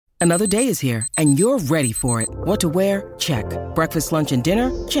Another day is here, and you're ready for it. What to wear? Check. Breakfast, lunch, and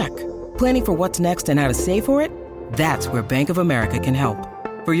dinner? Check. Planning for what's next and how to save for it? That's where Bank of America can help.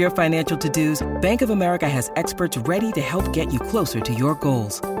 For your financial to-dos, Bank of America has experts ready to help get you closer to your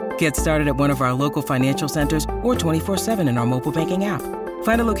goals. Get started at one of our local financial centers or 24/7 in our mobile banking app.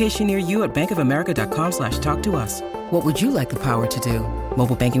 Find a location near you at bankofamerica.com/talktous. What would you like the power to do?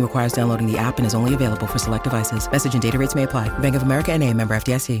 Mobile banking requires downloading the app and is only available for select devices. Message and data rates may apply. Bank of America N.A., member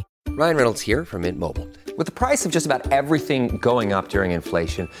FDIC. Ryan Reynolds here from Mint Mobile. With the price of just about everything going up during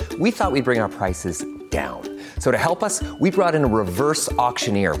inflation, we thought we'd bring our prices down. So to help us, we brought in a reverse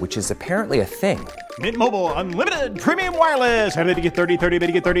auctioneer, which is apparently a thing. Mint Mobile Unlimited Premium Wireless. How to get 30, 30, how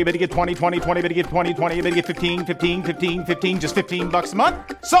to get 30, how to get 20, 20, 20, how to get 20, 20, how to get 15, 15, 15, 15, just $15 a month?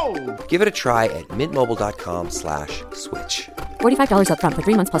 Sold! Give it a try at mintmobile.com/switch. $45 up front for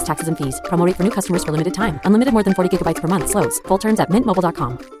 3 months plus taxes and fees. Promo rate for new customers for limited time. Unlimited more than 40 gigabytes per month. Slows full terms at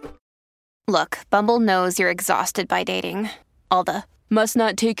mintmobile.com. Look, Bumble knows you're exhausted by dating. All the must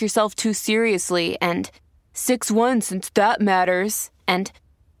not take yourself too seriously and 6'1" since that matters. And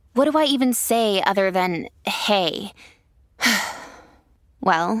what do I even say other than hey?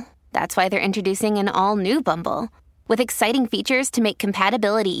 Well, that's why they're introducing an all-new Bumble with exciting features to make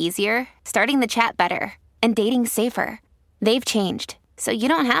compatibility easier, starting the chat better, and dating safer. They've changed, so you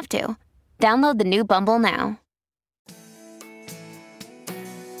don't have to. Download the new Bumble now.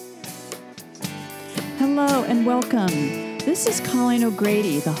 Hello and welcome. This is Colleen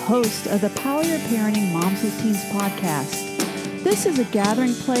O'Grady, the host of the Power Your Parenting Moms with Teens podcast. This is a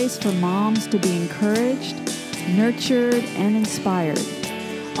gathering place for moms to be encouraged, nurtured, and inspired.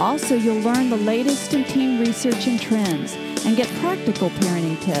 Also, you'll learn the latest in teen research and trends and get practical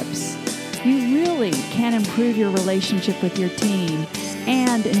parenting tips. You really can improve your relationship with your teen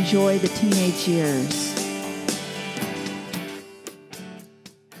and enjoy the teenage years.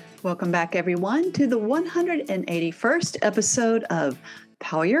 Welcome back, everyone, to the 181st episode of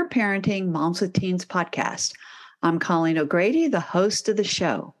Power Your Parenting Moms with Teens podcast. I'm Colleen O'Grady, the host of the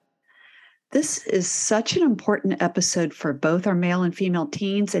show. This is such an important episode for both our male and female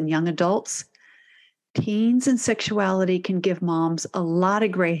teens and young adults. Teens and sexuality can give moms a lot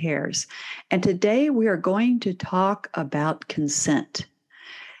of gray hairs, and today we are going to talk about consent.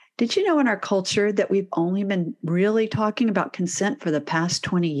 Did you know in our culture that we've only been really talking about consent for the past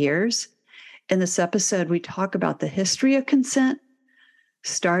 20 years? In this episode, we talk about the history of consent,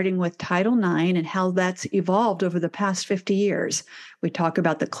 starting with Title IX and how that's evolved over the past 50 years. We talk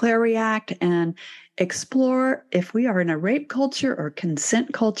about the Clery Act and explore if we are in a rape culture or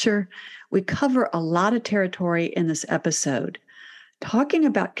consent culture. We cover a lot of territory in this episode. Talking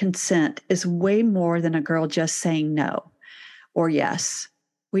about consent is way more than a girl just saying no or yes.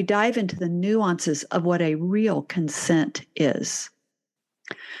 We dive into the nuances of what a real consent is.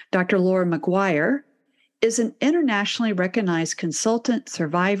 Dr. Laura McGuire is an internationally recognized consultant,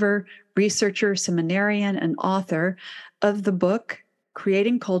 survivor, researcher, seminarian, and author of the book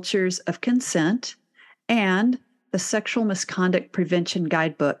Creating Cultures of Consent and the Sexual Misconduct Prevention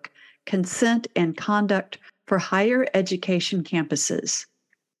Guidebook, Consent and Conduct for Higher Education Campuses.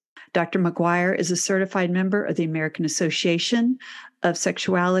 Dr. McGuire is a certified member of the American Association of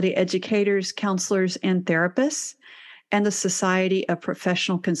Sexuality Educators, Counselors, and Therapists, and the Society of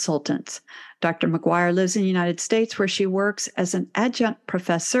Professional Consultants. Dr. McGuire lives in the United States, where she works as an adjunct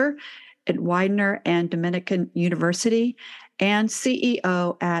professor at Widener and Dominican University and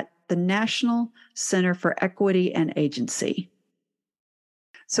CEO at the National Center for Equity and Agency.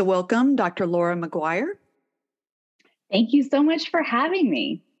 So welcome, Dr. Laura McGuire. Thank you so much for having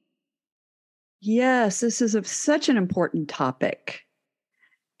me. Yes, this is such an important topic.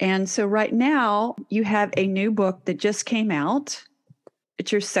 And so right now you have a new book that just came out.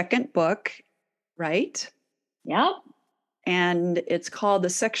 It's your second book, right? Yep. And it's called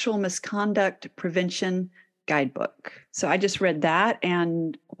the Sexual Misconduct Prevention Guidebook. So I just read that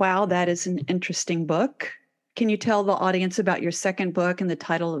and wow, that is an interesting book. Can you tell the audience about your second book and the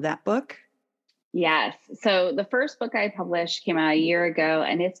title of that book? Yes. So the first book I published came out a year ago,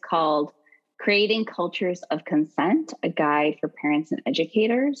 and it's called Creating Cultures of Consent, a guide for parents and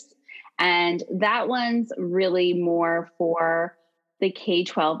educators. And that one's really more for the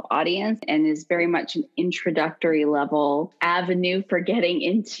K-12 audience and is very much an introductory level avenue for getting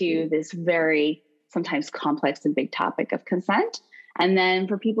into this very sometimes complex and big topic of consent. And then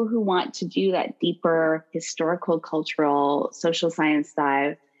for people who want to do that deeper historical, cultural, social science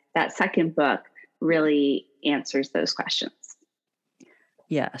dive, that second book really answers those questions.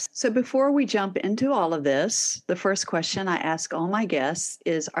 Yes. So before we jump into all of this, the first question I ask all my guests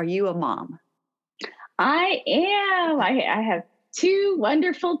is, are you a mom? I am. I have 2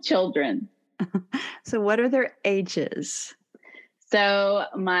 wonderful children. So what are their ages? So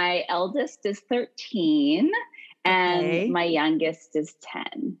my eldest is 13 and Okay. my youngest is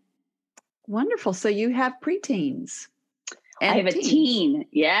 10. Wonderful. So you have preteens. I have a teens. teen.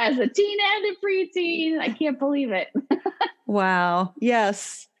 Yes, a teen and a preteen. I can't believe it. Wow.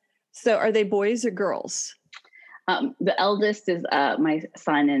 Yes. So are they boys or girls? The eldest is my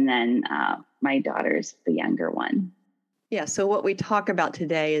son, and then my daughter's the younger one. Yeah. So what we talk about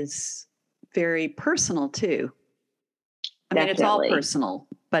today is very personal too. I mean, it's all Definitely. personal,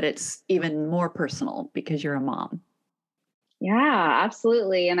 but it's even more personal because you're a mom. Yeah,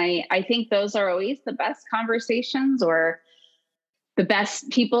 absolutely. And I think those are always the best conversations or the best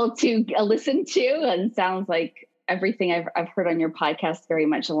people to listen to. And sounds like everything I've heard on your podcast very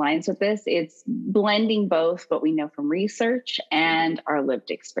much aligns with this. It's blending both what we know from research and our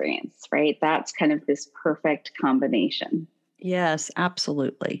lived experience, right? That's kind of this perfect combination. Yes,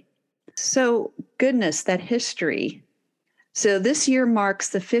 absolutely. So goodness, that history. So this year marks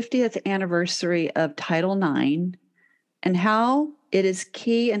the 50th anniversary of Title IX and how it is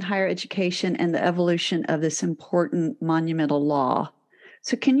key in higher education and the evolution of this important monumental law.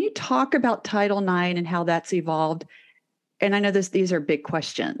 So can you talk about Title IX and how that's evolved? And I know these are big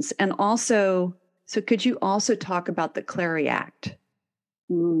questions. And also, so could you also talk about the Clery Act?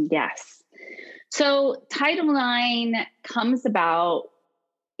 Yes. So Title IX comes about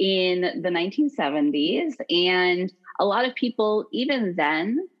in the 1970s, and a lot of people even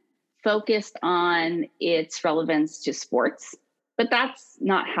then focused on its relevance to sports, but that's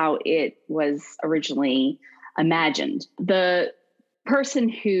not how it was originally imagined. The person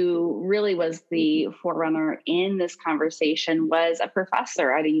who really was the forerunner in this conversation was a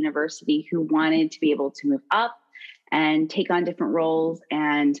professor at a university who wanted to be able to move up and take on different roles,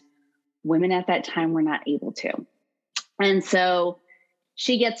 and women at that time were not able to. And so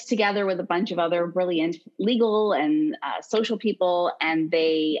she gets together with a bunch of other brilliant legal and social people, and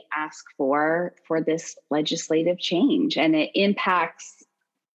they ask for this legislative change. And it impacts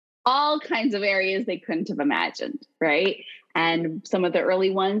all kinds of areas they couldn't have imagined, right? And some of the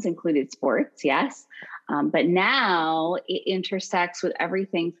early ones included sports, yes. But now it intersects with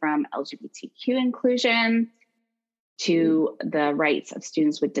everything from LGBTQ inclusion to the rights of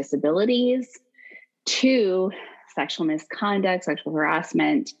students with disabilities to sexual misconduct, sexual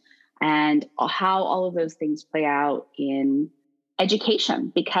harassment, and how all of those things play out in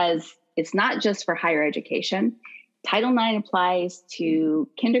education, because it's not just for higher education. Title IX applies to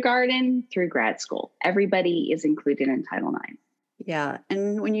kindergarten through grad school. Everybody is included in Title IX. Yeah.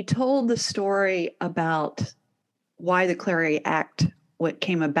 And when you told the story about why the Clery Act, what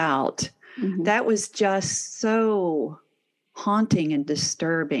came about, that was just so haunting and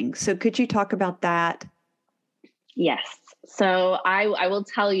disturbing. So could you talk about that? Yes. So I will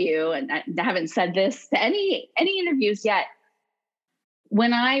tell you, and I haven't said this to any interviews yet.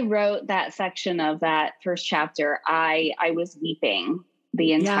 When I wrote that section of that first chapter, I was weeping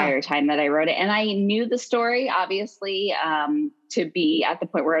the entire time that I wrote it. And I knew the story, obviously, to be at the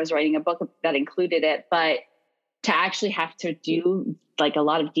point where I was writing a book that included it, but to actually have to do like a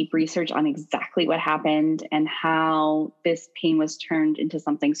lot of deep research on exactly what happened and how this pain was turned into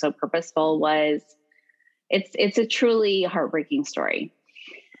something so purposeful it's a truly heartbreaking story.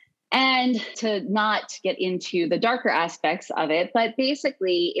 And to not get into the darker aspects of it, but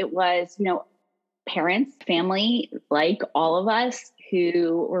basically it was, parents, family, like all of us,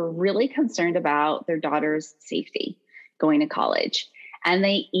 who were really concerned about their daughter's safety going to college. And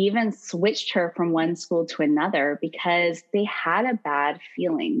they even switched her from one school to another because they had a bad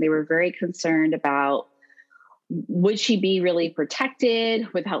feeling. They were very concerned about, would she be really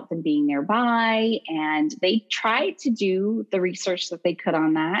protected without them being nearby? And they tried to do the research that they could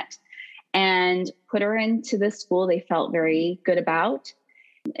on that and put her into this school they felt very good about.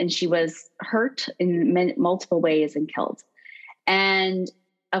 And she was hurt in multiple ways and killed. And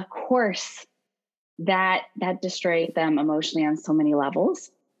of course, that destroyed them emotionally on so many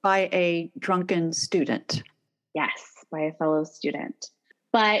levels. By a drunken student. Yes, by a fellow student.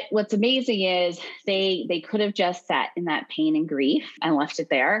 But what's amazing is they could have just sat in that pain and grief and left it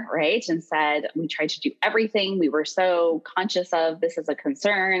there, right? And said, we tried to do everything. We were so conscious of this as a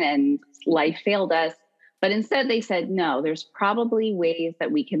concern and life failed us. But instead they said, no, there's probably ways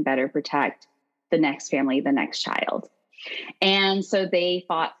that we can better protect the next family, the next child. And so they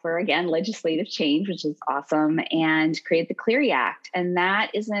fought for, again, legislative change, which is awesome, and created the Clery Act. And that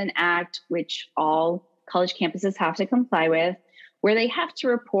is an act which all college campuses have to comply with, where they have to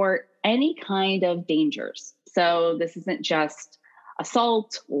report any kind of dangers. So this isn't just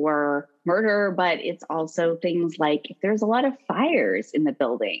assault or murder, but it's also things like if there's a lot of fires in the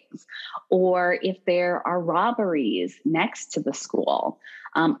buildings, or if there are robberies next to the school,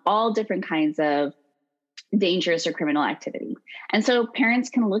 all different kinds of dangerous or criminal activity. And so parents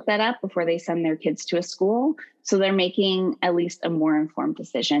can look that up before they send their kids to a school. So they're making at least a more informed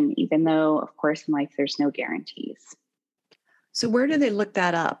decision, even though, of course, in life, there's no guarantees. So where do they look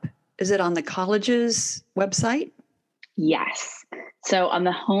that up? Is it on the college's website? Yes. So on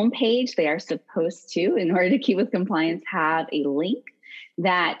the homepage, they are supposed to, in order to keep with compliance, have a link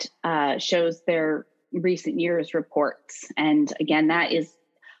that shows their recent year's reports. And again, that is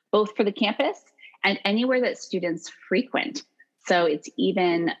both for the campus and anywhere that students frequent. So it's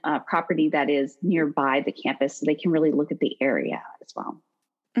even a property that is nearby the campus, so they can really look at the area as well.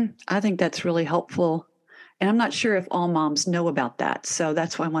 I think that's really helpful. And I'm not sure if all moms know about that. So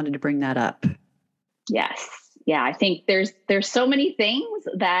that's why I wanted to bring that up. Yes. Yeah, I think there's so many things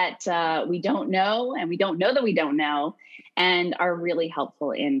that we don't know, and we don't know that we don't know, and are really helpful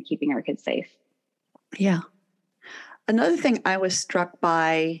in keeping our kids safe. Yeah. Another thing I was struck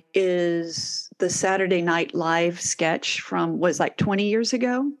by is the Saturday Night Live sketch from, was like 20 years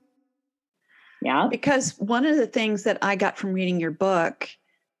ago. Yeah. Because one of the things that I got from reading your book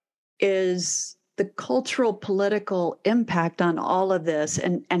is the cultural, political impact on all of this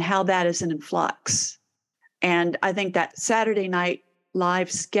and how that is in flux. And I think that Saturday Night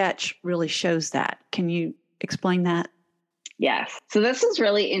Live sketch really shows that. Can you explain that? Yes. So this is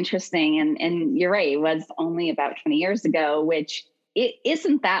really interesting. And you're right. It was only about 20 years ago, which it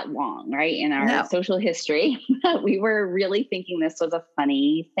isn't that long, right? In our social history, we were really thinking this was a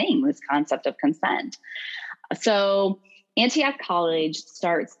funny thing, this concept of consent. So Antioch College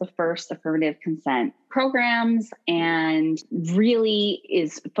starts the first affirmative consent programs and really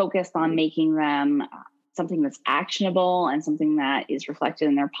is focused on making them something that's actionable and something that is reflected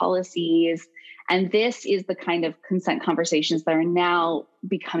in their policies. And this is the kind of consent conversations that are now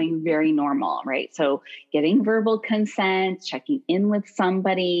becoming very normal, right? So getting verbal consent, checking in with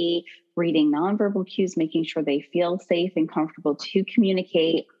somebody, reading nonverbal cues, making sure they feel safe and comfortable to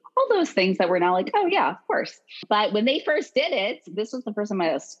communicate, all those things that we're now like, oh yeah, of course. But when they first did it, this was the first time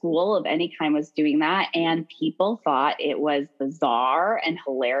a school of any kind was doing that. And people thought it was bizarre and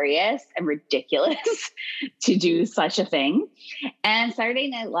hilarious and ridiculous to do such a thing. And Saturday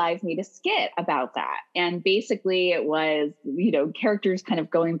Night Live made a skit about that. And basically it was, characters kind of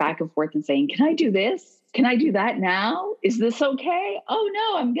going back and forth and saying, can I do this? Can I do that now? Is this okay? Oh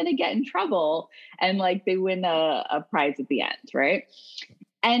no, I'm going to get in trouble. And like they win a prize at the end, right?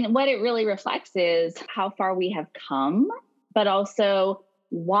 And what it really reflects is how far we have come, but also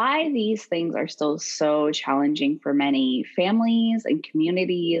why these things are still so challenging for many families and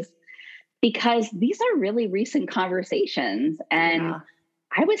communities, because these are really recent conversations. And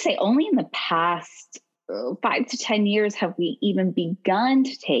I would say only in the past 5 to 10 years have we even begun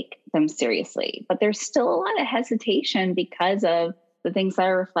to take them seriously. But there's still a lot of hesitation because of the things that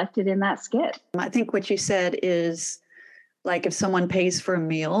are reflected in that skit. I think what you said is, like if someone pays for a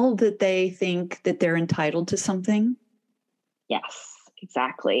meal, that they think that they're entitled to something. Yes,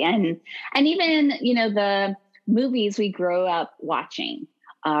 exactly. And even, the movies we grow up watching,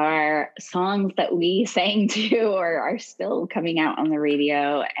 our songs that we sang to or are still coming out on the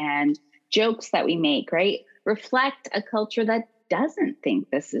radio, and jokes that we make, right, reflect a culture that doesn't think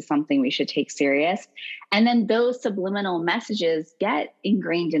this is something we should take serious. And then those subliminal messages get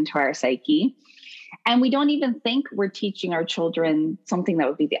ingrained into our psyche. And we don't even think we're teaching our children something that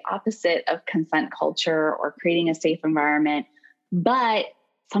would be the opposite of consent culture or creating a safe environment. But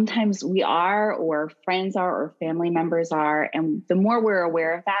sometimes we are, or friends are, or family members are. And the more we're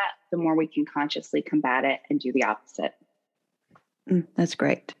aware of that, the more we can consciously combat it and do the opposite. That's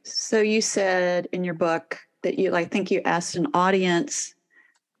great. So you said in your book that I think you asked an audience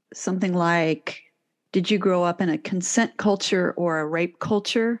something like, did you grow up in a consent culture or a rape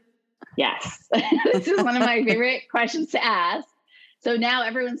culture? Yes. This is one of my favorite questions to ask. So now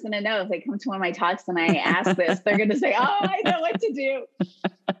everyone's going to know if they come to one of my talks and I ask this, they're going to say, oh, I know what to do.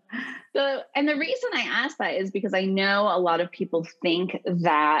 And the reason I ask that is because I know a lot of people think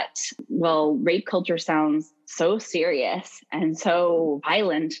that, rape culture sounds so serious and so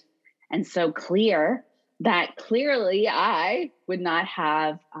violent and so clear that clearly I would not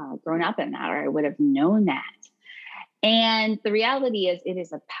have grown up in that, or I would have known that. And the reality is it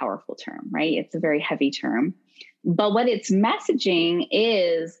is a powerful term, right? It's a very heavy term. But what it's messaging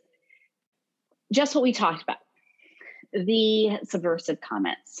is just what we talked about. The subversive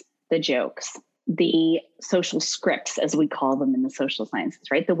comments, the jokes, the social scripts, as we call them in the social sciences,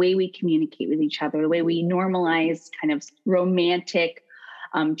 right? The way we communicate with each other, the way we normalize kind of romantic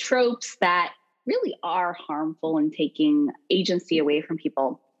tropes that really are harmful and taking agency away from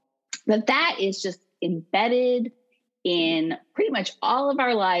people. But that is just embedded in pretty much all of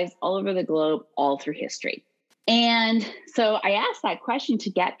our lives, all over the globe, all through history. And so I asked that question to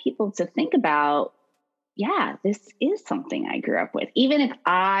get people to think about, yeah, this is something I grew up with. Even if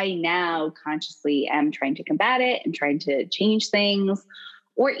I now consciously am trying to combat it and trying to change things,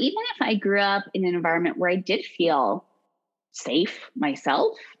 or even if I grew up in an environment where I did feel safe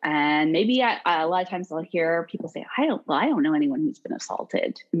myself, and maybe a lot of times I'll hear people say, I don't know anyone who's been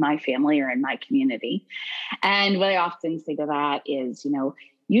assaulted in my family or in my community. And what I often say to that is,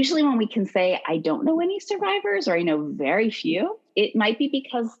 usually when we can say, I don't know any survivors, or I know very few, it might be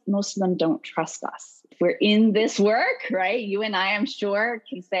because most of them don't trust us. If we're in this work, right? You and I, I'm sure,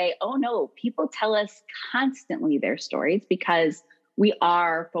 can say, oh no, people tell us constantly their stories because we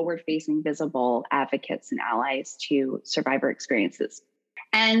are forward-facing, visible advocates and allies to survivor experiences.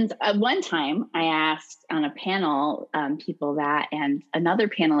 And one time I asked on a panel people that, and another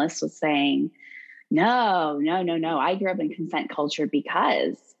panelist was saying, no, I grew up in consent culture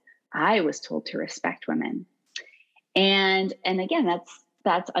because I was told to respect women. And again,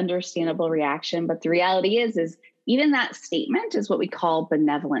 that's understandable reaction. But the reality is even that statement is what we call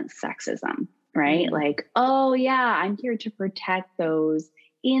benevolent sexism, right? Mm-hmm. Like, oh yeah, I'm here to protect those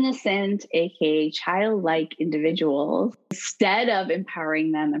innocent, aka childlike individuals, instead of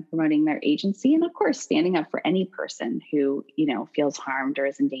empowering them and promoting their agency. And of course, standing up for any person who, feels harmed or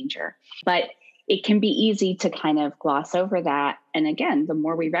is in danger. But it can be easy to kind of gloss over that. And again, the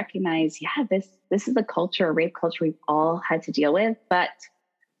more we recognize, this is a culture, a rape culture we've all had to deal with, but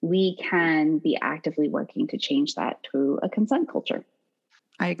we can be actively working to change that to a consent culture.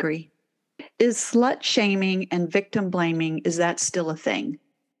 I agree. Is slut shaming and victim blaming, is that still a thing?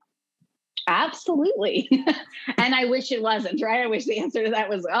 Absolutely. And I wish it wasn't, right? I wish the answer to that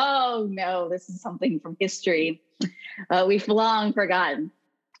was, oh no, this is something from history we've long forgotten.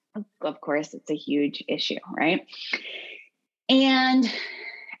 Of course, it's a huge issue, right? And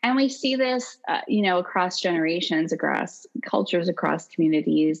we see this, across generations, across cultures, across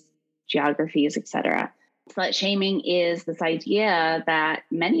communities, geographies, et cetera. Slut shaming is this idea that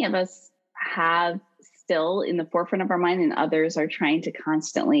many of us have still in the forefront of our mind, and others are trying to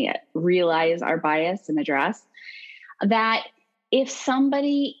constantly realize our bias and address, that if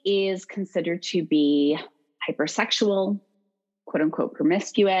somebody is considered to be hypersexual, quote unquote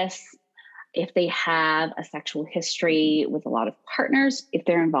promiscuous, if they have a sexual history with a lot of partners, if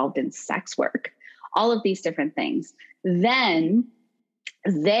they're involved in sex work, all of these different things, then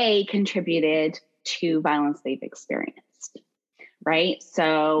they contributed to violence they've experienced, right?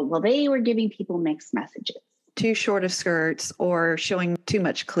 So, they were giving people mixed messages. Too short of skirts or showing too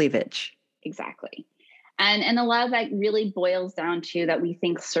much cleavage. Exactly. And a lot of that really boils down to that we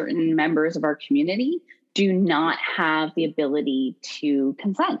think certain members of our community do not have the ability to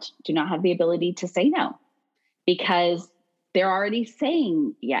consent, do not have the ability to say no, because they're already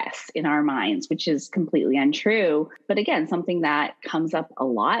saying yes in our minds, which is completely untrue. But again, something that comes up a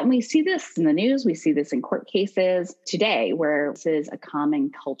lot. And we see this in the news. We see this in court cases today, where this is a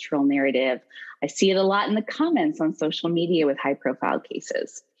common cultural narrative. I see it a lot in the comments on social media with high profile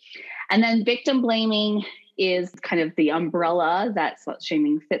cases. And then victim blaming is kind of the umbrella that slut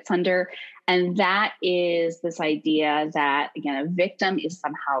shaming fits under. And that is this idea that, again, a victim is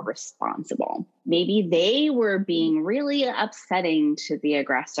somehow responsible. Maybe they were being really upsetting to the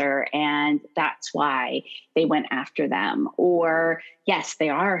aggressor, and that's why they went after them. Or, yes,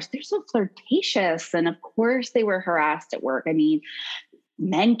 they're so flirtatious. And of course they were harassed at work. I mean,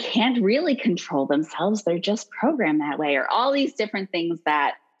 men can't really control themselves. They're just programmed that way. Or all these different things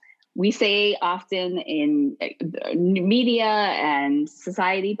that we say often in media and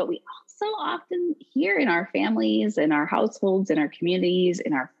society, but we also often hear in our families, in our households, in our communities,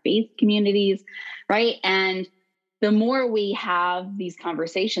 in our faith communities, right? And the more we have these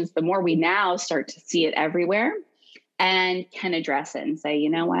conversations, the more we now start to see it everywhere and can address it and say, you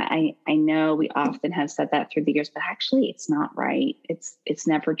know what, I know we often have said that through the years, but actually it's not right. It's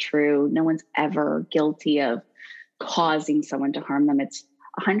never true. No one's ever guilty of causing someone to harm them. It's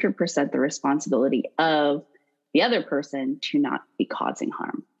 100% the responsibility of the other person to not be causing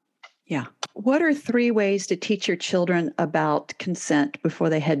harm. Yeah. What are 3 ways to teach your children about consent before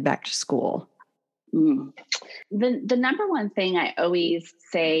they head back to school? The number one thing I always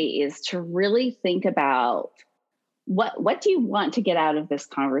say is to really think about what do you want to get out of this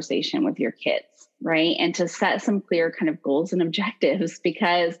conversation with your kids, right? And to set some clear kind of goals and objectives,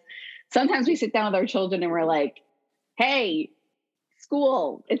 because Sometimes we sit down with our children and we're like, hey,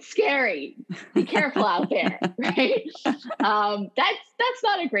 school, it's scary. Be careful out there, right? That's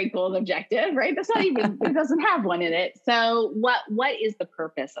not a great goal and objective, right? That's not even, it doesn't have one in it. So what is the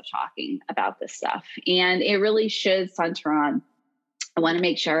purpose of talking about this stuff? And it really should center on, I want to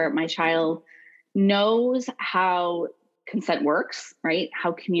make sure my child knows how consent works, right?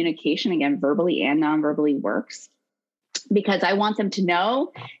 How communication, again, verbally and non-verbally works. Because I want them to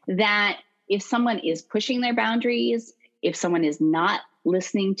know that if someone is pushing their boundaries, if someone is not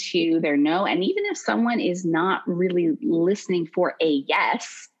listening to their no, and even if someone is not really listening for a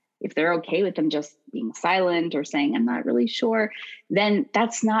yes, if they're okay with them just being silent or saying, I'm not really sure, then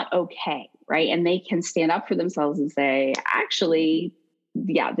that's not okay, right? And they can stand up for themselves and say, actually,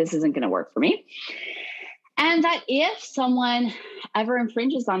 yeah, this isn't going to work for me. And that if someone ever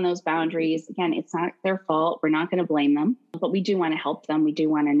infringes on those boundaries, again, it's not their fault. We're not going to blame them, but we do want to help them. We do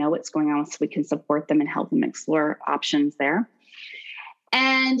want to know what's going on so we can support them and help them explore options there.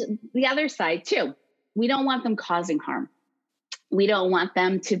 And the other side too, we don't want them causing harm. We don't want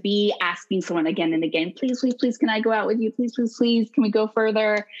them to be asking someone again and again, please, please, please, can I go out with you? Please, please, please, can we go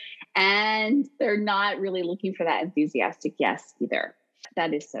further? And they're not really looking for that enthusiastic yes either.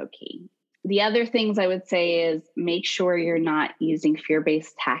 That is so key. The other things I would say is make sure you're not using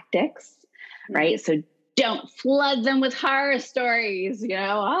fear-based tactics, right? So don't flood them with horror stories,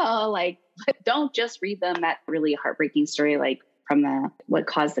 don't just read them that really heartbreaking story, like from what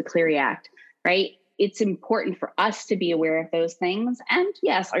caused the Clery Act, right? It's important for us to be aware of those things. And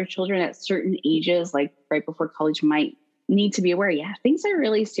yes, our children at certain ages, like right before college, might need to be aware, things are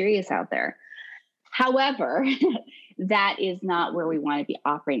really serious out there. However, that is not where we want to be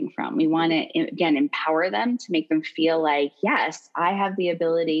operating from. We want to, again, empower them to make them feel like, yes, I have the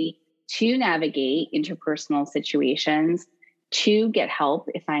ability to navigate interpersonal situations, to get help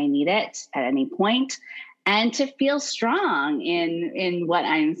if I need it at any point, and to feel strong in what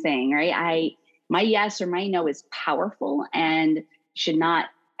I'm saying, right? My yes or my no is powerful and should not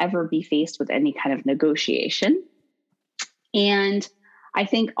ever be faced with any kind of negotiation. And I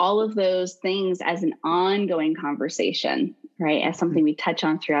think all of those things as an ongoing conversation, right, as something we touch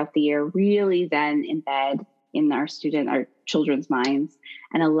on throughout the year, really then embed in our children's minds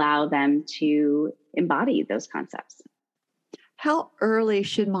and allow them to embody those concepts. How early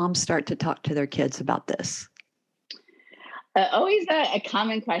should moms start to talk to their kids about this? Always a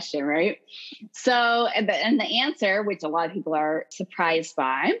common question, right? So, and the answer, which a lot of people are surprised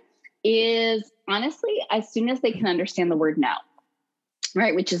by, is honestly, as soon as they can understand the word no.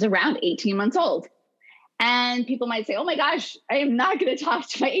 Right, which is around 18 months old. And people might say, oh my gosh, I am not going to talk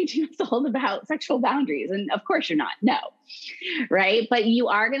to my 18 months old about sexual boundaries. And of course you're not, no, right? But you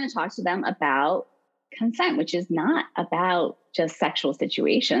are going to talk to them about consent, which is not about just sexual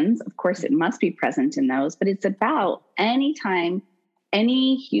situations. Of course, it must be present in those, but it's about anytime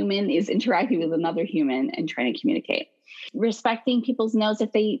any human is interacting with another human and trying to communicate. Respecting people's no's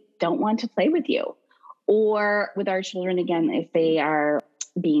if they don't want to play with you. Or with our children, again, if they are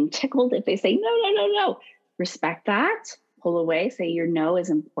being tickled, if they say, no, respect that, pull away, say your no is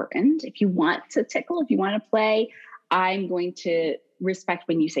important. If you want to tickle, if you want to play, I'm going to respect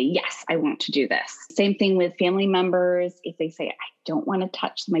when you say, yes, I want to do this. Same thing with family members. If they say, I don't want to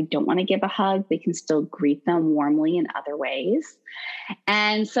touch them, I don't want to give a hug, they can still greet them warmly in other ways.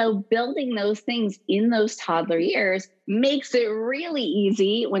 And so building those things in those toddler years makes it really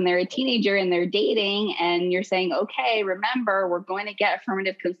easy when they're a teenager and they're dating and you're saying, okay, remember, we're going to get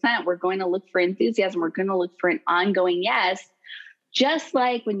affirmative consent. We're going to look for enthusiasm. We're going to look for an ongoing yes. Just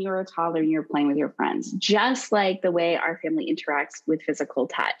like when you're a toddler and you're playing with your friends, just like the way our family interacts with physical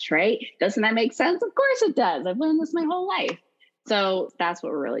touch, right? Doesn't that make sense? Of course it does. I've learned this my whole life. So that's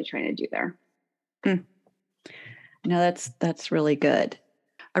what we're really trying to do there. No, that's really good.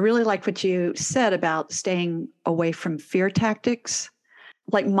 I really like what you said about staying away from fear tactics.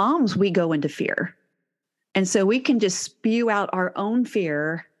 Like moms, we go into fear. And so we can just spew out our own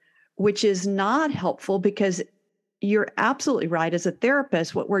fear, which is not helpful because you're absolutely right. As a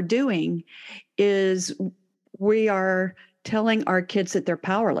therapist, what we're doing is we are telling our kids that they're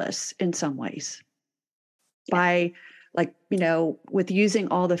powerless in some ways by with using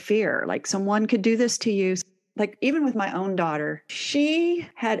all the fear, like someone could do this to you. Like even with my own daughter, she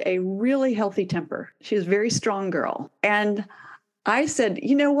had a really healthy temper. She was a very strong girl. And I said,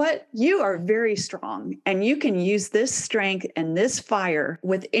 you know what? You are very strong and you can use this strength and this fire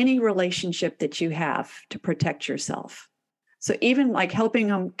with any relationship that you have to protect yourself. So even like helping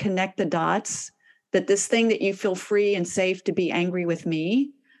them connect the dots, that this thing that you feel free and safe to be angry with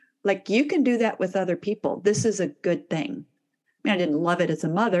me, like you can do that with other people. This is a good thing. I mean, I didn't love it as a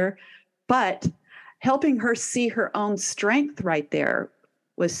mother, but helping her see her own strength right there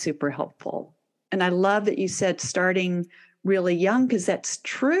was super helpful. And I love that you said starting really young, because that's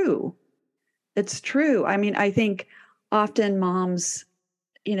true. It's true. I mean, I think often moms,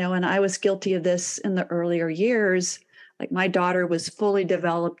 and I was guilty of this in the earlier years, like my daughter was fully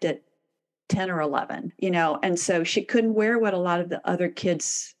developed at 10 or 11, and so she couldn't wear what a lot of the other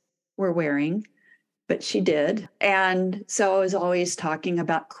kids were wearing, but she did. And so I was always talking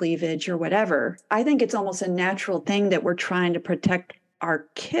about cleavage or whatever. I think it's almost a natural thing that we're trying to protect our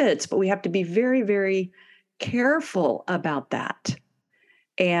kids, but we have to be very, very careful about that.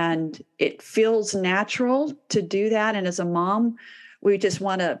 And it feels natural to do that. And as a mom, we just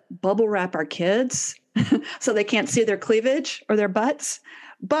want to bubble wrap our kids so they can't see their cleavage or their butts,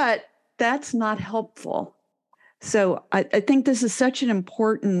 but that's not helpful. So I think this is such an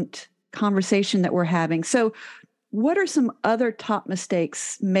important conversation that we're having. So what are some other top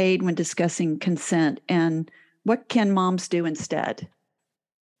mistakes made when discussing consent, and what can moms do instead?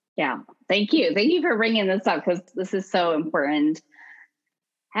 Yeah, thank you. Thank you for bringing this up, because this is so important.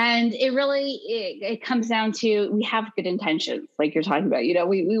 And it really, it comes down to, we have good intentions, like you're talking about,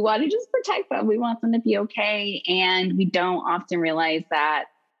 we want to just protect them. We want them to be okay. And we don't often realize that,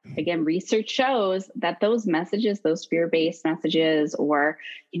 again, research shows that those messages, those fear-based messages, or,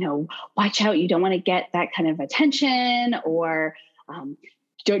 watch out, you don't want to get that kind of attention, or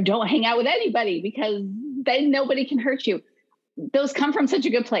don't hang out with anybody because then nobody can hurt you. Those come from such a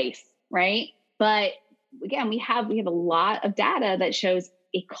good place, right? But again, we have a lot of data that shows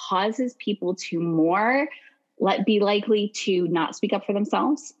it causes people to be likely to not speak up for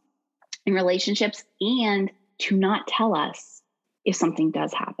themselves in relationships, and to not tell us if something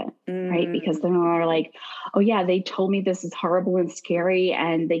does happen, right? Because then they're like, oh yeah, they told me this is horrible and scary,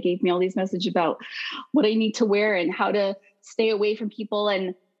 and they gave me all these messages about what I need to wear and how to stay away from people.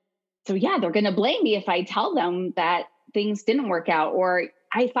 And so yeah, they're going to blame me if I tell them that things didn't work out, or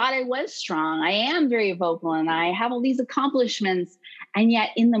I thought I was strong. I am very vocal and I have all these accomplishments. And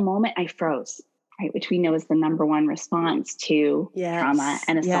yet in the moment I froze, right? Which we know is the number one response to trauma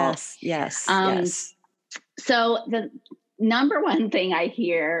and assault. Yes. So the number one thing I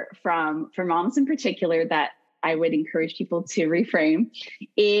hear for moms in particular that I would encourage people to reframe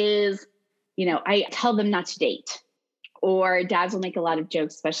is, I tell them not to date. Or dads will make a lot of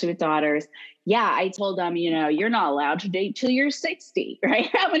jokes, especially with daughters. Yeah, I told them, you're not allowed to date till you're 60, right?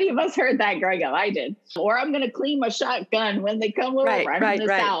 How many of us heard that growing up? I did. Or I'm going to clean my shotgun when they come over. I'm from the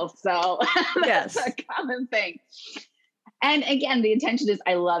South. So that's a common thing. And again, the intention is,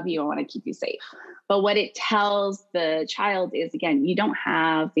 I love you. I want to keep you safe. But what it tells the child is, again, you don't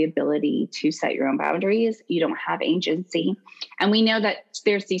have the ability to set your own boundaries. You don't have agency. And we know that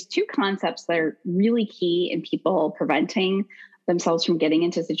there's these two concepts that are really key in people preventing themselves from getting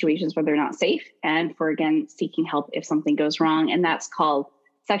into situations where they're not safe, and for, again, seeking help if something goes wrong. And that's called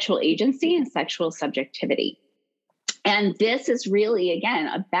sexual agency and sexual subjectivity. And this is really, again,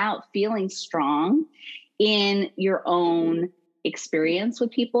 about feeling strong in your own experience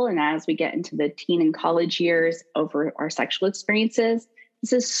with people. And as we get into the teen and college years over our sexual experiences,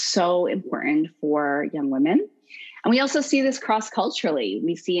 this is so important for young women. And we also see this cross-culturally.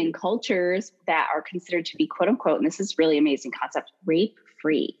 We see in cultures that are considered to be, quote unquote, and this is really amazing concept,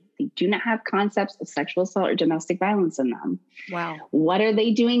 rape-free. They do not have concepts of sexual assault or domestic violence in them. Wow. What are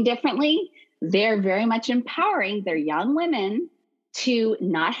they doing differently? They're very much empowering their young women to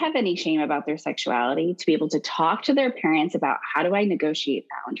not have any shame about their sexuality, to be able to talk to their parents about, how do I negotiate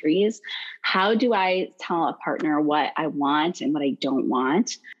boundaries? How do I tell a partner what I want and what I don't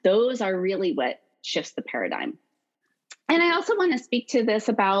want? Those are really what shifts the paradigm. And I also want to speak to this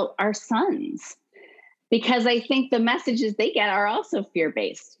about our sons, because I think the messages they get are also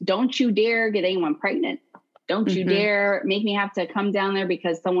fear-based. Don't you dare get anyone pregnant. Don't you dare make me have to come down there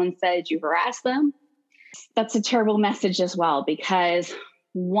because someone said you harassed them. That's a terrible message as well, because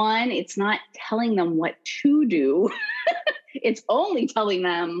one, it's not telling them what to do. It's only telling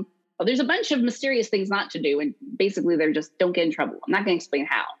them, oh, there's a bunch of mysterious things not to do. And basically they're just, don't get in trouble. I'm not going to explain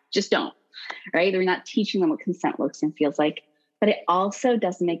how, just don't, right? They're not teaching them what consent looks and feels like, but it also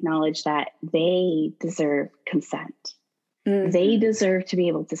doesn't acknowledge that they deserve consent. They deserve to be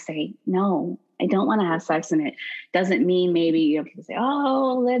able to say, no, I don't want to have sex. And it doesn't mean maybe people say,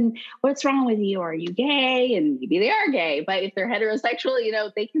 oh, then what's wrong with you? Are you gay? And maybe they are gay, but if they're heterosexual,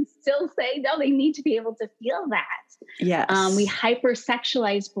 they can still say, no, they need to be able to feel that. Yes. We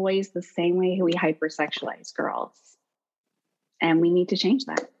hypersexualize boys the same way we hypersexualize girls. And we need to change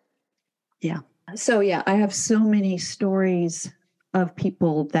that. Yeah. So I have so many stories of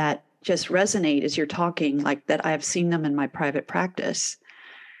people that just resonate as you're talking, like that I've seen them in my private practice.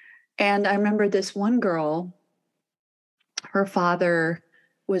 And I remember this one girl, her father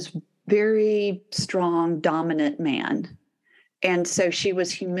was very strong, dominant man. And so she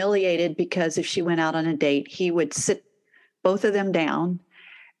was humiliated because if she went out on a date, he would sit both of them down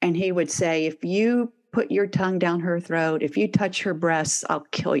and he would say, if you put your tongue down her throat, if you touch her breasts, I'll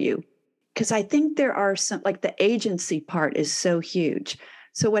kill you. Because I think there are some, like the agency part is so huge.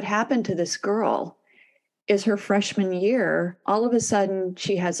 So what happened to this girl is her freshman year, all of a sudden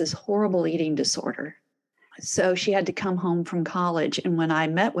she has this horrible eating disorder. So she had to come home from college. And when I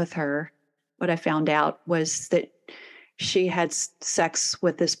met with her, what I found out was that she had sex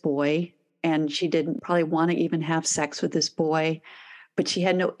with this boy, and she didn't probably want to even have sex with this boy, but she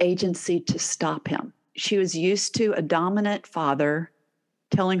had no agency to stop him. She was used to a dominant father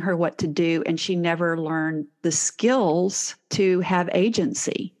telling her what to do, and she never learned the skills to have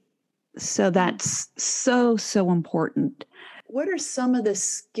agency. So that's so, so important. What are some of the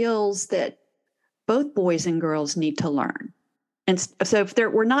skills that both boys and girls need to learn? And so if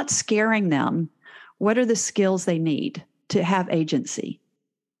we're not scaring them, what are the skills they need to have agency?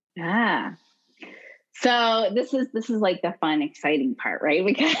 Yeah. So this is like the fun, exciting part, right?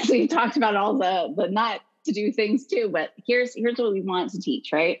 Because we talked about all the not to do things too, but here's what we want to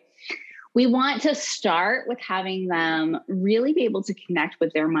teach, right? We want to start with having them really be able to connect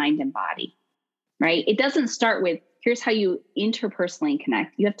with their mind and body, right? It doesn't start with, here's how you interpersonally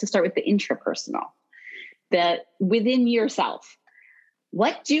connect. You have to start with the intrapersonal, the within yourself.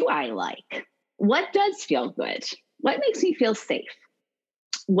 What do I like? What does feel good? What makes me feel safe?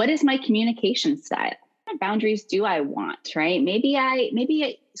 What is my communication style? What boundaries do I want, right? Maybe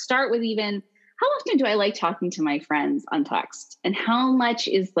I start with even, how often do I like talking to my friends on text? And how much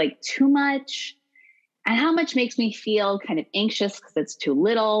is like too much? And how much makes me feel kind of anxious because it's too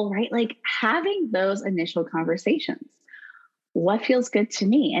little, right? Like having those initial conversations. What feels good to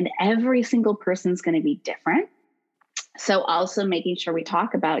me? And every single person's going to be different. So also making sure we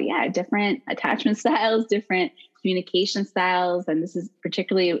talk about, different attachment styles, different communication styles. And this is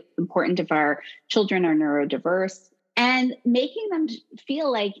particularly important if our children are neurodiverse. And making them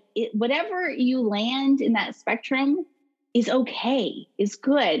feel like whatever you land in that spectrum is okay, is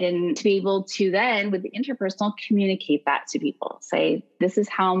good. And to be able to then, with the interpersonal, communicate that to people. Say, this is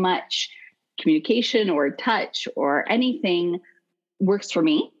how much communication or touch or anything works for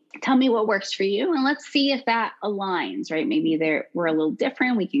me. Tell me what works for you. And let's see if that aligns, right? Maybe we're a little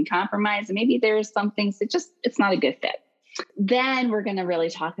different. We can compromise. And maybe there's some things that it's not a good fit. Then we're going to really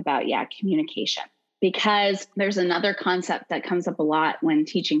talk about, communication. Because there's another concept that comes up a lot when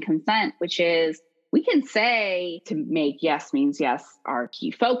teaching consent, which is we can say to make yes means yes our key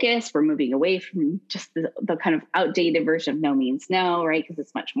focus. We're moving away from just the kind of outdated version of no means no, right? Because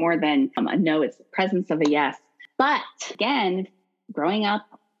it's much more than a no, it's the presence of a yes. But again, growing up,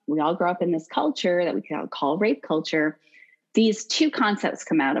 we all grow up in this culture that we call rape culture. These two concepts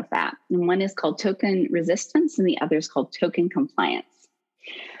come out of that. And one is called token resistance and the other is called token compliance,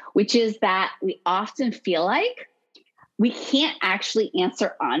 which is that we often feel like we can't actually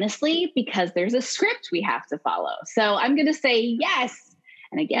answer honestly because there's a script we have to follow. So I'm going to say yes.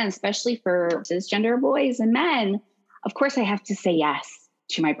 And again, especially for cisgender boys and men, of course I have to say yes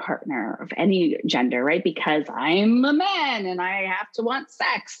to my partner of any gender, right? Because I'm a man and I have to want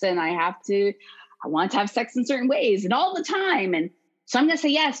sex and I want to have sex in certain ways and all the time. And so I'm going to say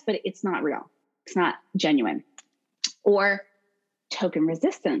yes, but it's not real. It's not genuine. Or token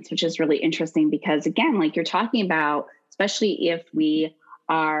resistance, which is really interesting because again, like you're talking about, especially if we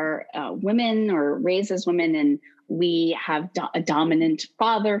are women or raised as women and we have a dominant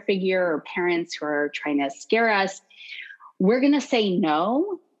father figure or parents who are trying to scare us, we're going to say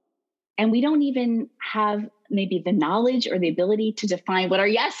no. And we don't even have maybe the knowledge or the ability to define what our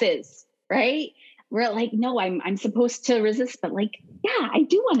yes is, right? We're like, no, I'm supposed to resist, but like, yeah, I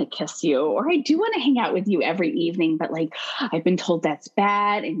do want to kiss you, or I do want to hang out with you every evening, but like, I've been told that's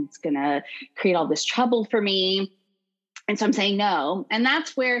bad and it's going to create all this trouble for me. And so I'm saying no. And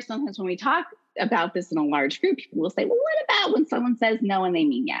that's where sometimes when we talk about this in a large group, people will say, well, what about when someone says no and they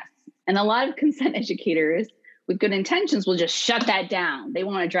mean yes? And a lot of consent educators with good intentions will just shut that down. They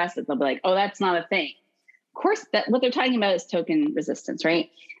won't address it. They'll be like, oh, that's not a thing. Of course, that what they're talking about is token resistance, right?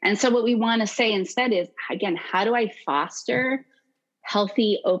 And so what we want to say instead is, again, how do I foster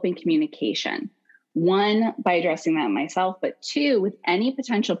healthy, open communication? One, by addressing that myself, but two, with any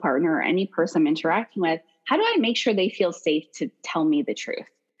potential partner or any person I'm interacting with, how do I make sure they feel safe to tell me the truth,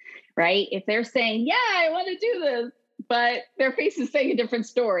 right? If they're saying, yeah, I want to do this, but their face is saying a different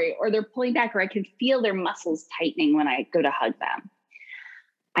story, or they're pulling back, or I can feel their muscles tightening when I go to hug them.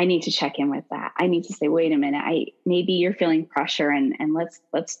 I need to check in with that. I need to say, wait a minute, maybe you're feeling pressure and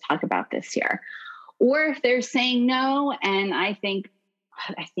let's talk about this here. Or if they're saying no, and I think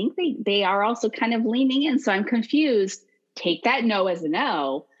they are also kind of leaning in. So I'm confused. Take that no as a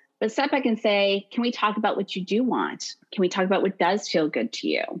no, but step back and say, can we talk about what you do want? Can we talk about what does feel good to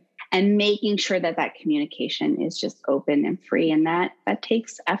you? And making sure that communication is just open and free. And that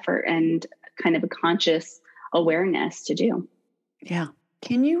takes effort and kind of a conscious awareness to do. Yeah.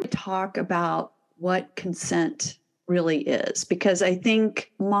 Can you talk about what consent really is? Because I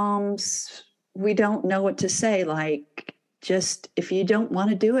think moms, we don't know what to say. Like, just if you don't want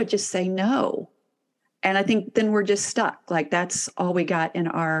to do it, just say no. And I think then we're just stuck. Like, that's all we got in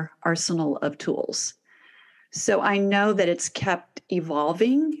our arsenal of tools. So I know that it's kept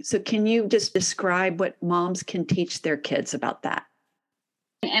evolving. So can you just describe what moms can teach their kids about that?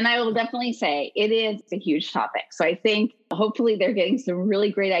 And I will definitely say it is a huge topic. So I think hopefully they're getting some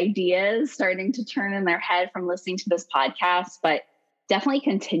really great ideas starting to turn in their head from listening to this podcast, but definitely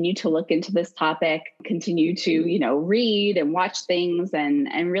continue to look into this topic, continue to, read and watch things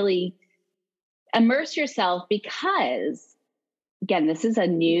and really immerse yourself, because again, this is a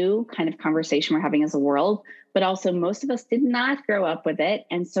new kind of conversation we're having as a world, but also most of us did not grow up with it.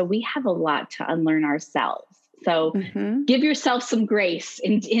 And so we have a lot to unlearn ourselves. So give yourself some grace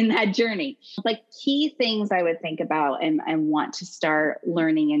in that journey. Like, key things I would think about and want to start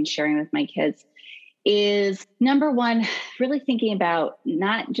learning and sharing with my kids is, number one, really thinking about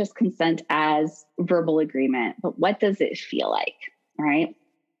not just consent as verbal agreement, but what does it feel like, right?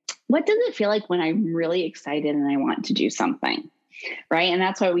 What does it feel like when I'm really excited and I want to do something, right? And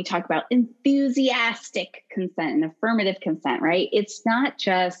that's why we talk about enthusiastic consent and affirmative consent, right? It's not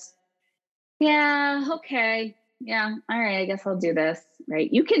just, yeah, okay, yeah, all right, I guess I'll do this,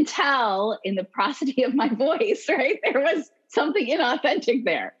 right? You can tell in the prosody of my voice, right? There was something inauthentic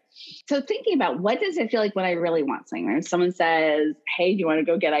there. So thinking about, what does it feel like when I really want something? When someone says, hey, do you want to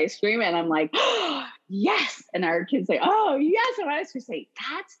go get ice cream? And I'm like, oh, yes. And our kids say, oh, yes. And I ice cream, say,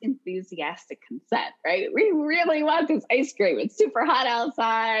 that's enthusiastic consent, right? We really want this ice cream. It's super hot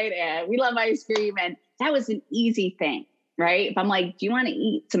outside and we love ice cream. And that was an easy thing, right? If I'm like, do you want to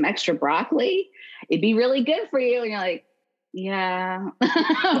eat some extra broccoli? It'd be really good for you. And you're like, yeah.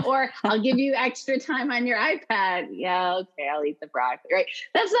 Or I'll give you extra time on your iPad. Yeah, okay, I'll eat the broccoli, right?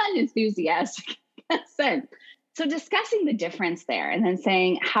 That's not enthusiastic consent. So discussing the difference there and then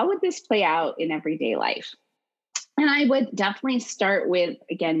saying, how would this play out in everyday life? And I would definitely start with,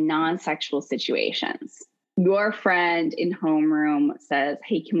 again, non-sexual situations. Your friend in homeroom says,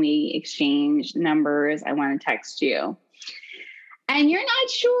 hey, can we exchange numbers? I want to text you. And you're not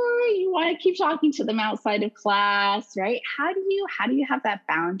sure, you want to keep talking to them outside of class, right? How do you have that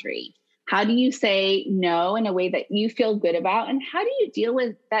boundary? How do you say no in a way that you feel good about? And how do you deal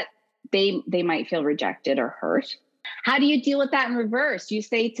with that they might feel rejected or hurt? How do you deal with that in reverse? You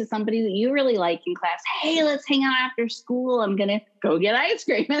say to somebody that you really like in class, hey, let's hang out after school. I'm going to go get ice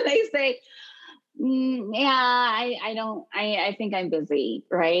cream. And they say, I think I'm busy,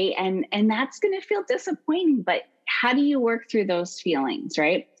 right? And that's going to feel disappointing, but how do you work through those feelings,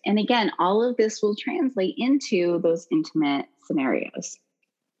 right? And again, all of this will translate into those intimate scenarios.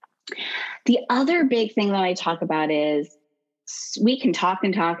 The other big thing that I talk about is we can talk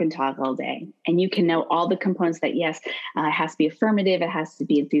and talk and talk all day, and you can know all the components that, yes, it has to be affirmative, it has to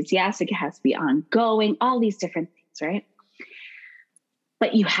be enthusiastic, it has to be ongoing, all these different things, right?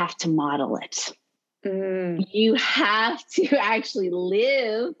 But you have to model it. You have to actually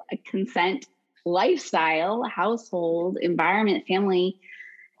live a consent lifestyle, household, environment, family,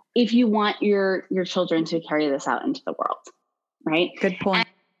 if you want your children to carry this out into the world, right? Good point.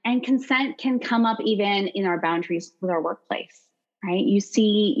 And consent can come up even in our boundaries with our workplace, right? You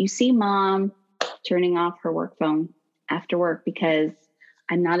see mom turning off her work phone after work because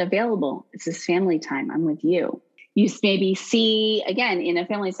I'm not available. This is family time. I'm with you. You maybe see, again, in a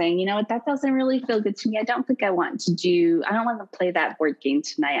family saying, you know what, that doesn't really feel good to me. I don't want to play that board game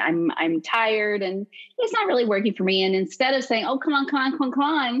tonight. I'm tired and it's not really working for me. And instead of saying, oh, come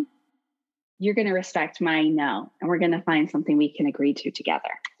on, you're going to respect my no. And we're going to find something we can agree to together.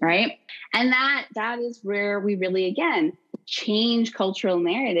 Right. And that is where we really, again, change cultural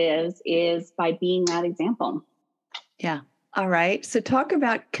narratives, is by being that example. Yeah. All right. So talk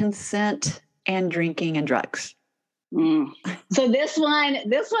about consent and drinking and drugs. So this one,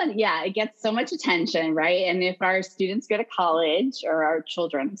 yeah, it gets so much attention, right? And if our students go to college, or our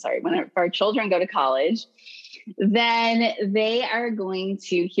children go to college, then they are going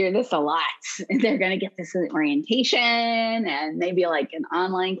to hear this a lot. They're going to get this in orientation and maybe like an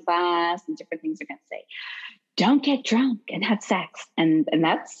online class, and different things are going to say, don't get drunk and have sex. And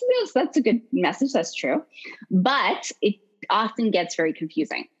that's, yes, that's a good message. That's true. But it often gets very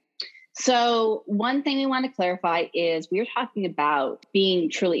confusing. So one thing we want to clarify is we're talking about being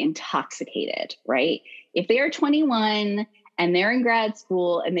truly intoxicated, right? If they are 21 and they're in grad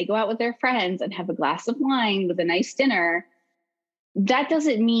school and they go out with their friends and have a glass of wine with a nice dinner, that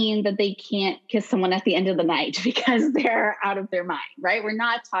doesn't mean that they can't kiss someone at the end of the night because they're out of their mind, right? We're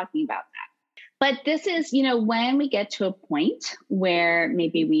not talking about that. But this is, when we get to a point where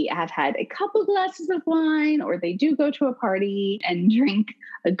maybe we have had a couple glasses of wine, or they do go to a party and drink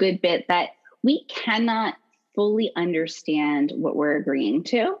a good bit, that we cannot fully understand what we're agreeing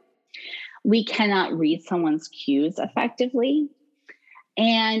to. We cannot read someone's cues effectively.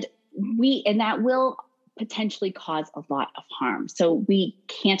 And that will potentially cause a lot of harm. So we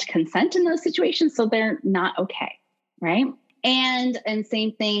can't consent in those situations. So they're not okay, right? And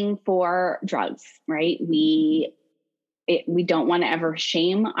same thing for drugs, right? We don't want to ever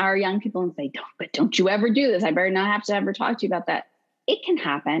shame our young people and say, don't you ever do this. I better not have to ever talk to you about that. It can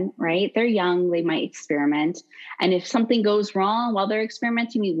happen, right? They're young, they might experiment. And if something goes wrong while they're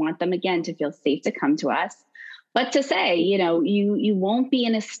experimenting, we want them again to feel safe to come to us. But to say, you won't be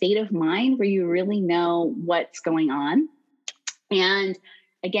in a state of mind where you really know what's going on. And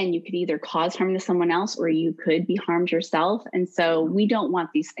again, you could either cause harm to someone else or you could be harmed yourself. And so we don't want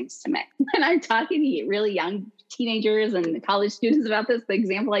these things to mix. When I'm talking to really young teenagers and college students about this, the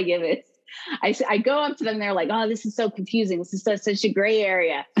example I give is, I go up to them, they're like, oh, this is so confusing. This is such a gray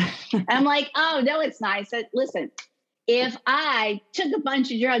area. And I'm like, oh, no, it's not. I said, listen, if I took a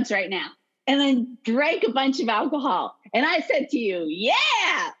bunch of drugs right now and then drank a bunch of alcohol and I said to you,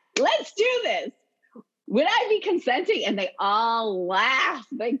 yeah, let's do this, would I be consenting? And they all laugh,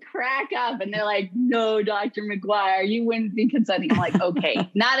 they crack up, and they're like, no, Dr. McGuire, you wouldn't be consenting. I'm like, okay,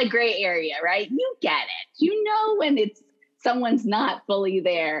 not a gray area, right? You get it. You know when someone's not fully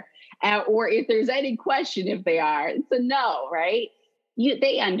there, or if there's any question if they are, it's a no, right?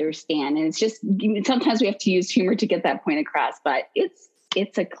 They understand. And it's just, sometimes we have to use humor to get that point across, but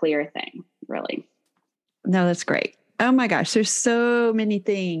it's a clear thing, really. No, that's great. Oh my gosh, there's so many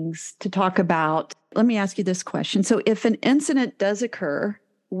things to talk about. Let me ask you this question. So if an incident does occur,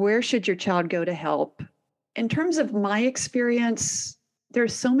 where should your child go to help? In terms of my experience,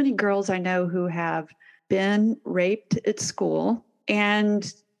 there's so many girls I know who have been raped at school,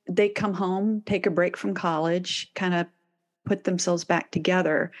 and they come home, take a break from college, kind of put themselves back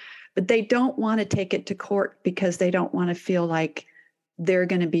together, but they don't want to take it to court because they don't want to feel like they're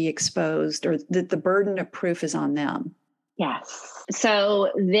going to be exposed or that the burden of proof is on them. Yes.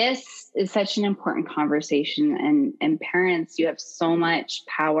 So this is such an important conversation, and parents, you have so much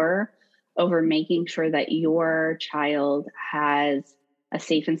power over making sure that your child has a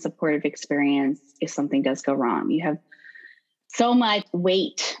safe and supportive experience if something does go wrong. You have so much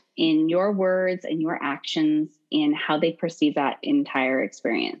weight in your words and your actions in how they perceive that entire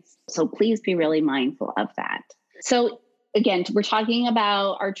experience. So please be really mindful of that. So again, we're talking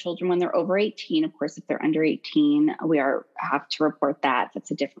about our children when they're over 18. Of course, if they're under 18, we have to report that.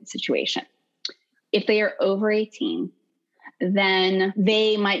 That's a different situation. If they are over 18, then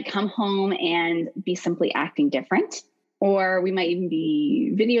they might come home and be simply acting different, or we might even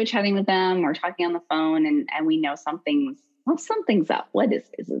be video chatting with them or talking on the phone, and we know something's up. What is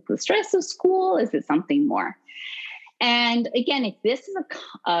it? The stress of school? Is it something more? And again, if this is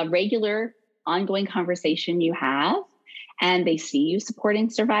a regular ongoing conversation you have, and they see you supporting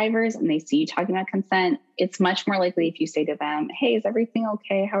survivors and they see you talking about consent, it's much more likely if you say to them, hey, is everything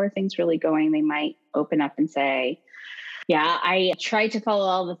okay? How are things really going? They might open up and say, yeah, I tried to follow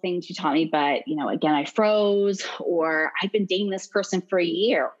all the things you taught me, but again, I froze, or I've been dating this person for a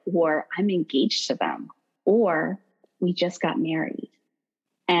year, or I'm engaged to them, or we just got married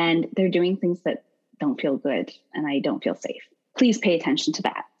and they're doing things that don't feel good and I don't feel safe. Please pay attention to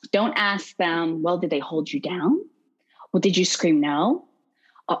that. Don't ask them, well, did they hold you down? Well, did you scream no?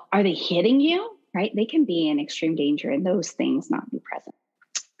 Are they hitting you? Right? They can be in extreme danger and those things not be present.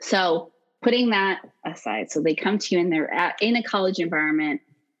 So putting that aside, so they come to you and they're in a college environment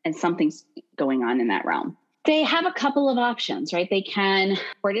and something's going on in that realm. They have a couple of options, right? They can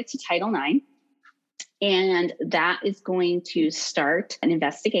report it to Title IX, and that is going to start an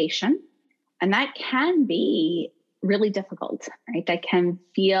investigation. And that can be really difficult, right? That can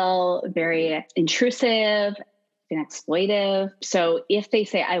feel very intrusive and exploitive. So if they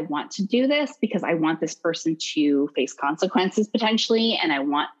say, I want to do this because I want this person to face consequences potentially, and I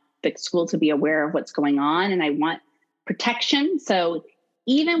want the school to be aware of what's going on, and I want protection. So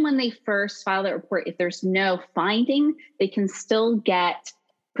even when they first file that report, if there's no finding, they can still get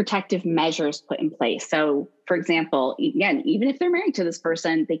protective measures put in place. So, for example, again, even if they're married to this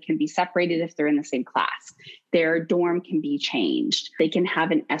person, they can be separated if they're in the same class. Their dorm can be changed. They can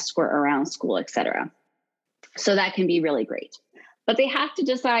have an escort around school, etc. So that can be really great. But they have to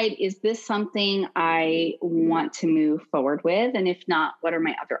decide, is this something I want to move forward with? And if not, what are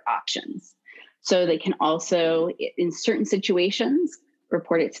my other options? So they can also, in certain situations,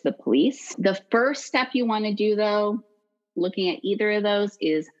 report it to the police. The first step you want to do, though, looking at either of those,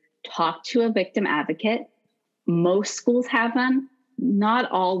 is talk to a victim advocate. Most schools have them.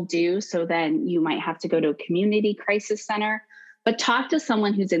 Not all do. So then you might have to go to a community crisis center, but talk to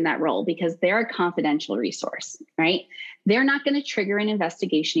someone who's in that role, because they're a confidential resource, right? They're not going to trigger an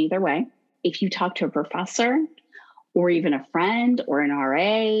investigation either way. If you talk to a professor or even a friend or an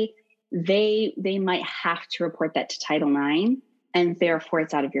RA, they might have to report that to Title IX, and therefore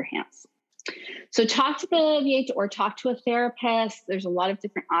it's out of your hands. So talk to the VH or talk to a therapist. There's a lot of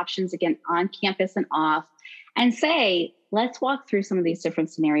different options, again, on campus and off, and say, let's walk through some of these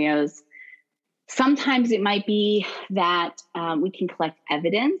different scenarios. Sometimes it might be that we can collect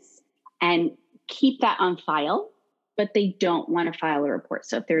evidence and keep that on file, but they don't want to file a report.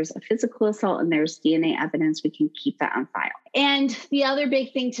 So if there's a physical assault and there's DNA evidence, we can keep that on file. And the other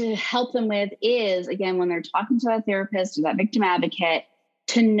big thing to help them with is, again, when they're talking to that therapist or that victim advocate,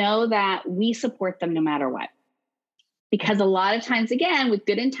 to know that we support them no matter what. Because a lot of times, again, with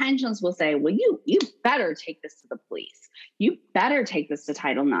good intentions, we'll say, well, you better take this to the police. You better take this to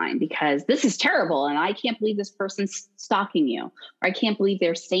Title IX, because this is terrible. And I can't believe this person's stalking you. Or I can't believe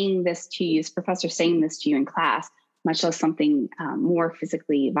they're saying this to you, this professor saying this to you in class, much less something more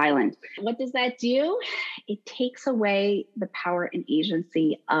physically violent. What does that do? It takes away the power and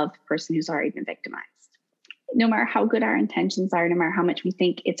agency of the person who's already been victimized. No matter how good our intentions are, no matter how much we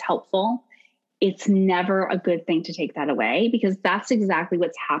think it's helpful, it's never a good thing to take that away, because that's exactly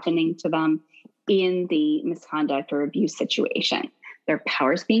what's happening to them in the misconduct or abuse situation. Their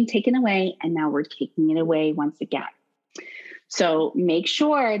power's being taken away, and now we're taking it away once again. So make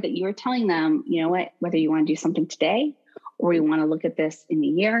sure that you are telling them, you know what, whether you want to do something today, or you want to look at this in a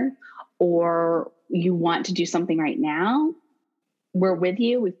year, or you want to do something right now, we're with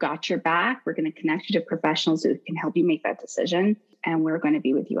you. We've got your back. We're going to connect you to professionals who can help you make that decision. And we're going to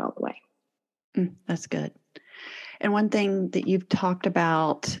be with you all the way. That's good. And one thing that you've talked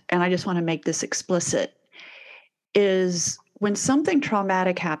about, and I just want to make this explicit, is when something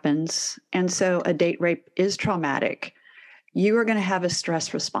traumatic happens, and so a date rape is traumatic, you are going to have a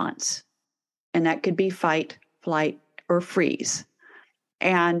stress response. And that could be fight, flight, or freeze.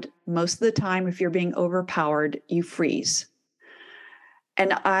 And most of the time, if you're being overpowered, you freeze.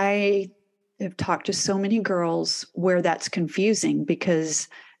 And I have talked to so many girls where that's confusing, because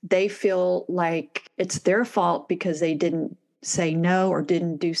they feel like it's their fault because they didn't say no or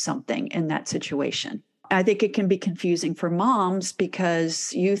didn't do something in that situation. I think it can be confusing for moms,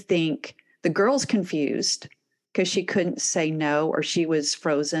 because you think the girl's confused because she couldn't say no, or she was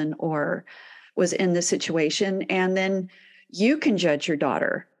frozen or was in the situation. And then you can judge your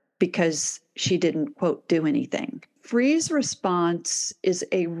daughter because she didn't, quote, do anything. Freeze response is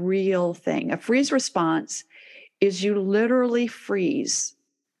a real thing. A freeze response is you literally freeze.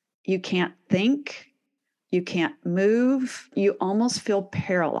 You can't think, you can't move, you almost feel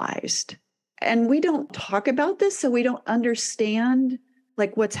paralyzed. And we don't talk about this, so we don't understand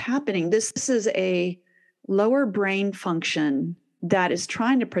like what's happening. This is a lower brain function that is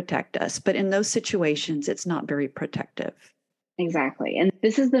trying to protect us, but in those situations, it's not very protective. Exactly. And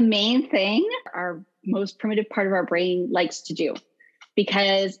this is the main thing our most primitive part of our brain likes to do,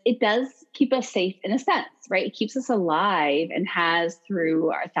 because it does keep us safe in a sense, right? It keeps us alive and has through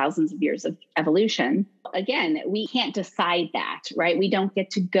our thousands of years of evolution. Again, we can't decide that, right? We don't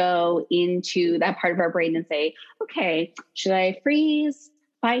get to go into that part of our brain and say, okay, should I freeze,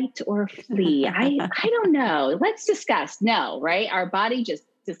 fight, or flee? I don't know. Let's discuss. No, right? Our body just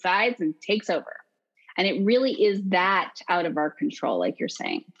decides and takes over. And it really is that out of our control, like you're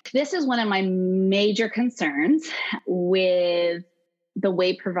saying. This is one of my major concerns with the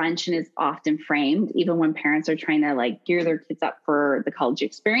way prevention is often framed. Even when parents are trying to like gear their kids up for the college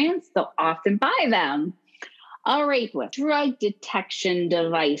experience, they'll often buy them a rape with drug detection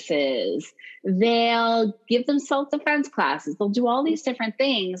devices. They'll give them self-defense classes. They'll do all these different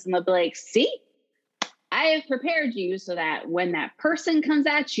things. And they'll be like, see, I have prepared you so that when that person comes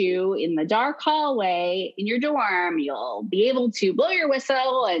at you in the dark hallway in your dorm, you'll be able to blow your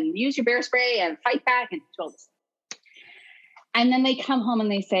whistle and use your bear spray and fight back and do all this. And then they come home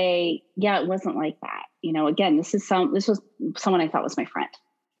and they say, yeah, it wasn't like that. You know, again, this was someone I thought was my friend,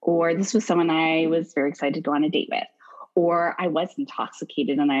 or this was someone I was very excited to go on a date with, or I was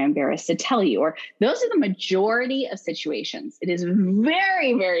intoxicated and I'm embarrassed to tell you, or those are the majority of situations. It is a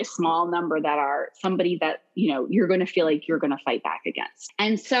very, very small number that are somebody that, you're going to feel like you're going to fight back against.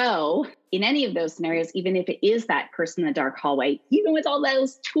 And so in any of those scenarios, even if it is that person in the dark hallway, even with all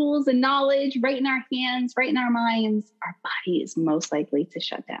those tools and knowledge right in our hands, right in our minds, our body is most likely to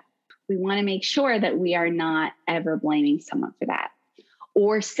shut down. We want to make sure that we are not ever blaming someone for that.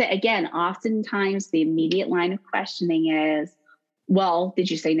 Or again, oftentimes the immediate line of questioning is, well,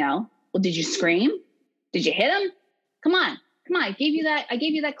 did you say no? Well, did you scream? Did you hit him? Come on. I gave you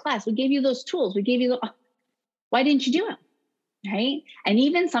that class. We gave you those tools. We gave you why didn't you do it? Right. And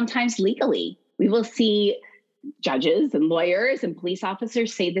even sometimes legally, we will see judges and lawyers and police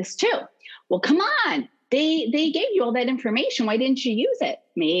officers say this too. Well, come on. They gave you all that information. Why didn't you use it?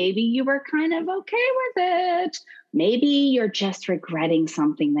 Maybe you were kind of okay with it. Maybe you're just regretting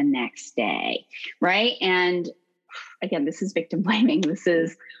something the next day, right? And again, this is victim blaming. This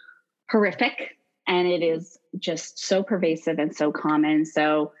is horrific, and it is just so pervasive and so common.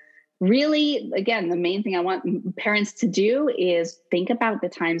 So really, again, the main thing I want parents to do is think about the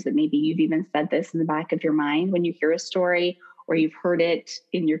times that maybe you've even said this in the back of your mind when you hear a story or you've heard it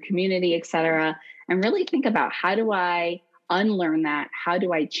in your community, et cetera, and really think about, how do I unlearn that? How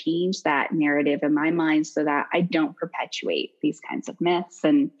do I change that narrative in my mind so that I don't perpetuate these kinds of myths?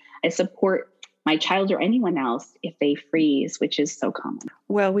 And I support my child or anyone else if they freeze, which is so common.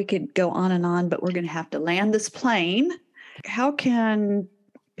 Well, we could go on and on, but we're going to have to land this plane. How can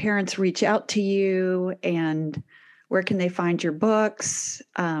parents reach out to you, and where can they find your books?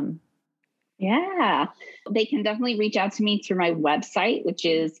 Yeah, they can definitely reach out to me through my website, which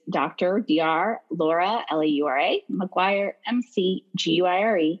is Dr. Laura, Laura, McGuire,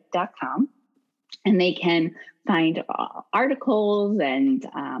 McGuire.com. And they can find articles and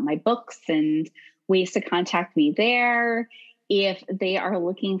my books and ways to contact me there. If they are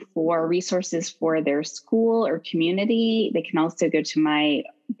looking for resources for their school or community, they can also go to my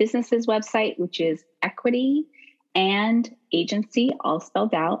business's website, which is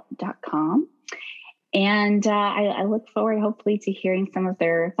equityandagency.com. And I look forward, hopefully, to hearing some of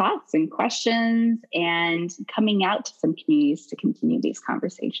their thoughts and questions and coming out to some communities to continue these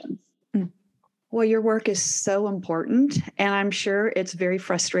conversations. Well, your work is so important, and I'm sure it's very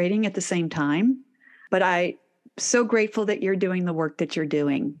frustrating at the same time. But I'm so grateful that you're doing the work that you're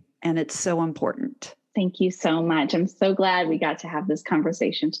doing, and it's so important. Thank you so much. I'm so glad we got to have this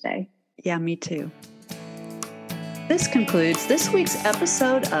conversation today. Yeah, me too. This concludes this week's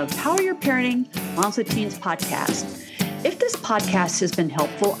episode of Power Your Parenting Moms with Teens podcast. If this podcast has been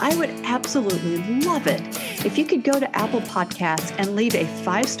helpful, I would absolutely love it if you could go to Apple Podcasts and leave a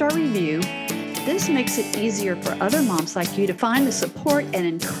 5-star review. This makes it easier for other moms like you to find the support and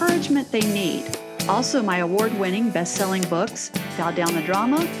encouragement they need. Also, my award-winning best-selling books, Dial Down the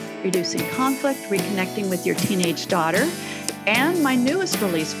Drama, Reducing Conflict, Reconnecting with Your Teenage Daughter, and my newest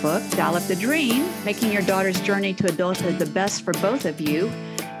release book, Dial Up the Dream, Making Your Daughter's Journey to Adulthood the Best for Both of You.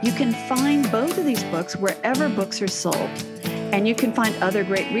 You can find both of these books wherever books are sold. And you can find other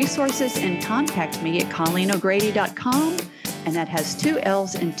great resources and contact me at ColleenO'Grady.com, and that has 2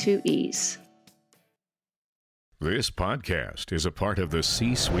 L's and 2 E's. This podcast is a part of the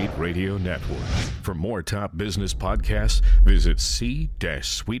C-Suite Radio Network. For more top business podcasts, visit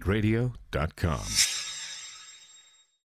c-suiteradio.com.